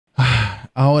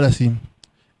Ahora sí,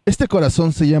 este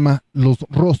corazón se llama los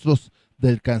rostros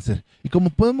del cáncer. Y como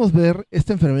podemos ver,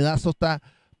 esta enfermedad azota,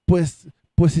 pues,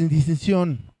 pues sin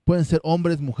distinción. Pueden ser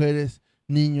hombres, mujeres,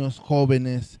 niños,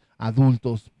 jóvenes,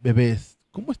 adultos, bebés.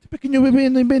 Como este pequeño bebé,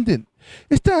 no inventen.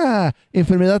 Esta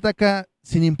enfermedad ataca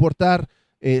sin importar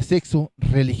sexo,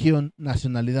 religión,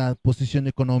 nacionalidad, posición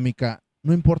económica.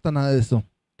 No importa nada de eso.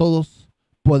 Todos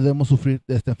podemos sufrir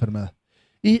de esta enfermedad.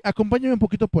 Y acompáñenme un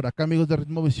poquito por acá, amigos de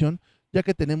Ritmovisión, ya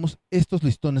que tenemos estos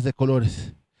listones de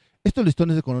colores. Estos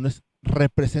listones de colores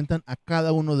representan a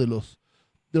cada uno de los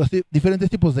diferentes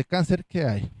tipos de cáncer que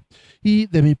hay. Y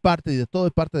de mi parte y de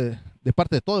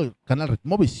parte de todo el canal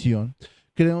Ritmovisión,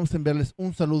 queremos enviarles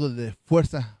un saludo de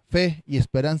fuerza, fe y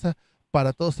esperanza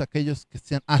para todos aquellos que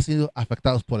han sido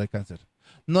afectados por el cáncer.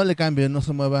 No le cambien, no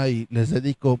se mueva y les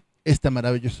dedico este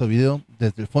maravilloso video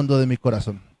desde el fondo de mi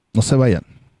corazón. No se vayan.